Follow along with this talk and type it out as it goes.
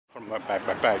From my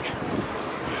bag.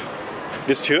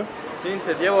 This too?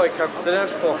 Sinte, djevojka, ako ste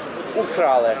nešto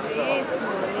ukrale. Nismo.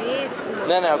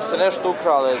 Ne, ako ste nešto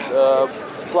ukrale,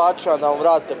 plaća da vam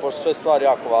vratite, pošto sve stvari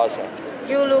jako važne.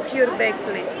 You look your bag,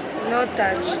 please. No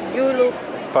touch. You look.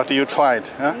 But you tried,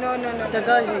 huh? No.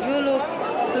 You look.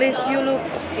 Please, you look.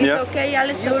 It's Yes. okay,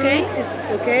 Alice, okay?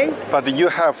 It's okay. But you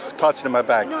have touched my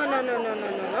bag. No.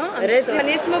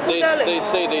 Nismo budale. They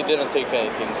say they didn't take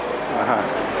anything.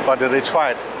 But they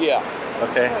tried. Yeah.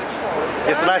 Okay.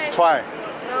 It's a nice try.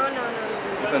 No.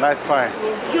 It's a nice try.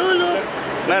 You look.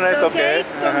 No, it's okay.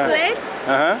 Complete.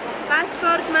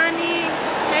 Passport, money,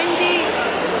 handy.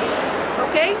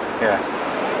 Okay? Yeah.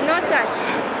 No touch.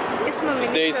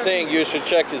 They're saying you should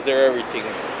check is there everything.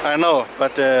 I know,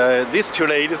 but these two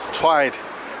ladies tried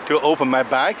to open my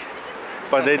bag,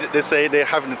 but they say they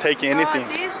haven't taken anything.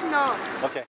 No, this no.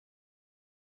 Okay.